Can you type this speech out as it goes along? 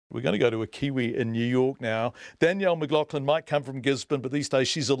We're going to go to a Kiwi in New York now. Danielle McLaughlin might come from Gisborne, but these days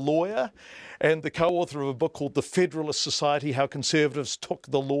she's a lawyer and the co-author of a book called The Federalist Society, How Conservatives Took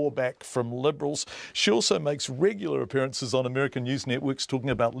the Law Back from Liberals. She also makes regular appearances on American news networks talking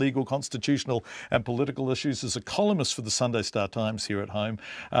about legal, constitutional and political issues as a columnist for the Sunday Star Times here at home.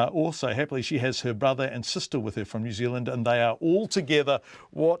 Also, happily, she has her brother and sister with her from New Zealand, and they are all together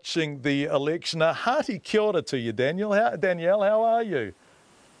watching the election. A hearty kia ora to you, Danielle. Danielle, how are you?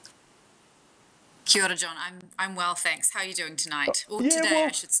 Kia ora, John. I'm well, thanks. How are you doing tonight? Or today,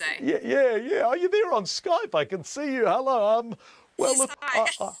 I should say. Yeah. Are you there on Skype? I can see you. Hello. Well, look,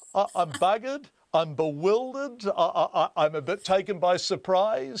 I'm buggered. I'm bewildered. I'm a bit taken by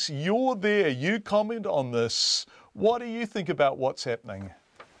surprise. You're there. You comment on this. What do you think about what's happening?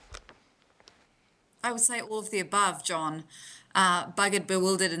 I would say all of the above, John. Buggered,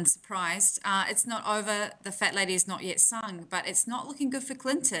 bewildered and surprised. It's not over. The fat lady is not yet sung, but it's not looking good for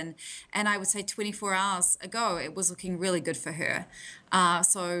Clinton. And I would say 24 hours ago, it was looking really good for her.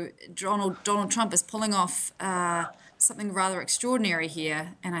 So Donald Trump is pulling off something rather extraordinary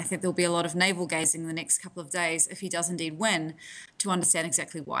here. And I think there'll be a lot of navel gazing the next couple of days if he does indeed win to understand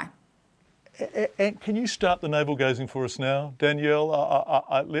exactly why. And can you start the navel gazing for us now, Danielle?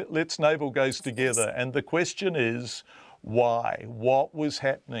 Let's navel gaze together. And the question is, why? What was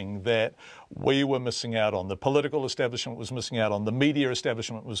happening that we were missing out on? The political establishment was missing out on. The media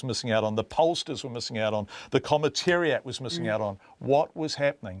establishment was missing out on. The pollsters were missing out on. The commentariat was missing out on. What was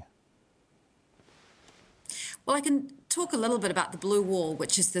happening? Well, I can talk a little bit about the blue wall,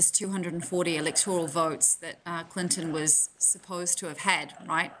 which is this 240 electoral votes that Clinton was supposed to have had,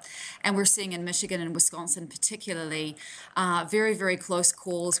 right? And we're seeing in Michigan and Wisconsin particularly very, very close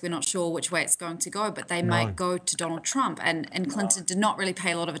calls. We're not sure which way it's going to go, but they might go to Donald Trump. And Clinton did not really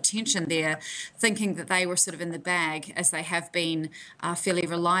pay a lot of attention there, thinking that they were sort of in the bag, as they have been fairly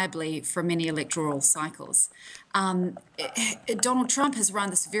reliably for many electoral cycles. Donald Trump has run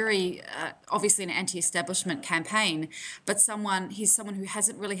this very, obviously an anti-establishment campaign, but he's someone who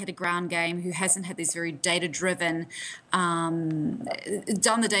hasn't really had a ground game, who hasn't had these very data-driven, done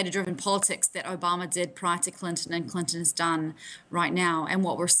the data-driven politics that Obama did prior to Clinton and Clinton has done right now. And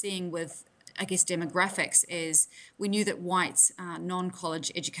what we're seeing with, I guess, demographics is we knew that white,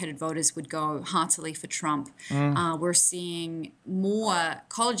 non-college educated voters would go heartily for Trump. We're seeing more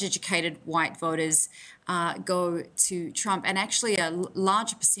college educated white voters go to Trump, and actually a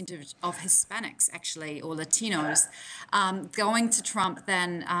larger percentage of Hispanics, actually, or Latinos, going to Trump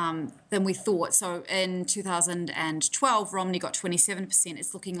than we thought. So in 2012, Romney got 27%.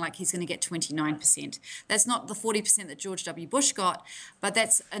 It's looking like he's going to get 29%. That's not the 40% that George W. Bush got, but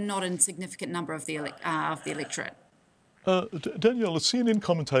that's a not insignificant number of the electorate. Danielle, a CNN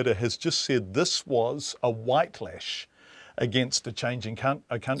commentator has just said this was a whitelash against a changing country.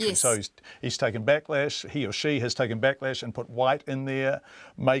 Yes. So he's taken backlash, he or she has taken backlash and put white in there,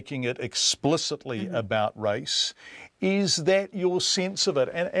 making it explicitly about race. Is that your sense of it?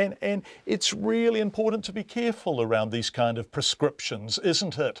 And it's really important to be careful around these kind of prescriptions,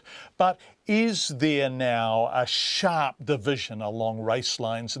 isn't it? But is there now a sharp division along race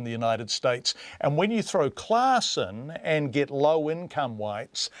lines in the United States? And when you throw class in and get low-income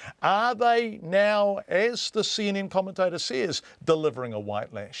whites, are they now, as the CNN commentator says, delivering a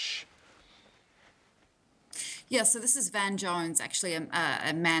whitelash? Yeah, so this is Van Jones, actually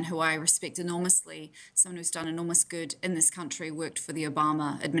a man who I respect enormously, someone who's done enormous good in this country, worked for the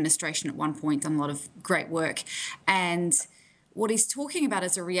Obama administration at one point, done a lot of great work. And what he's talking about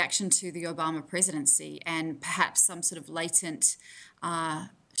is a reaction to the Obama presidency and perhaps some sort of latent,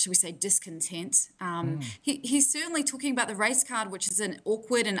 should we say, discontent. He's certainly talking about the race card, which is an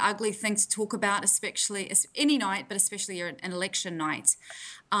awkward and ugly thing to talk about, especially any night, but especially an election night.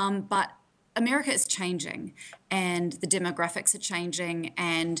 But America is changing and the demographics are changing,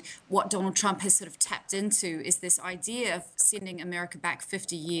 and what Donald Trump has sort of tapped into is this idea of sending America back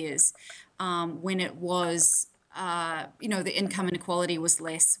 50 years when it was, the income inequality was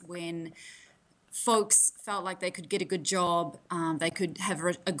less, when folks felt like they could get a good job, they could have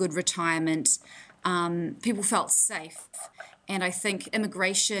a good retirement, people felt safe. And I think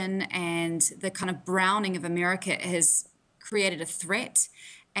immigration and the kind of browning of America has created a threat.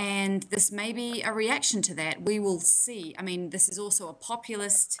 And this may be a reaction to that. We will see. I mean, this is also a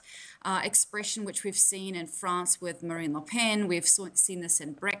populist expression, which we've seen in France with Marine Le Pen. We've seen this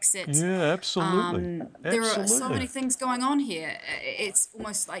in Brexit. Yeah, absolutely. There are so many things going on here. It's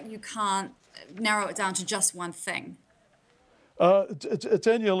almost like you can't narrow it down to just one thing.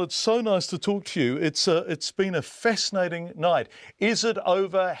 Danielle, it's so nice to talk to you. It's been a fascinating night. Is it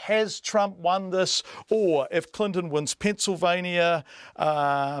over? Has Trump won this? Or if Clinton wins Pennsylvania,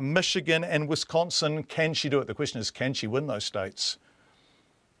 Michigan and Wisconsin, can she do it? The question is, can she win those states?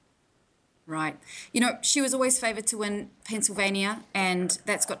 Right. You know, she was always favoured to win Pennsylvania, and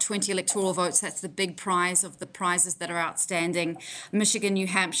that's got 20 electoral votes. That's the big prize of the prizes that are outstanding. Michigan, New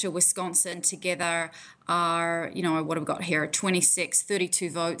Hampshire, Wisconsin together are, you know, what have we got here? 26, 32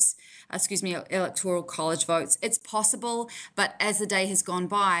 votes, electoral college votes. It's possible, but as the day has gone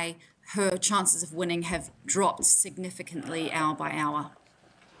by, her chances of winning have dropped significantly hour by hour.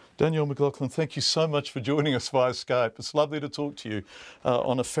 Danielle McLaughlin, thank you so much for joining us via Skype. It's lovely to talk to you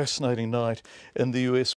on a fascinating night in the US.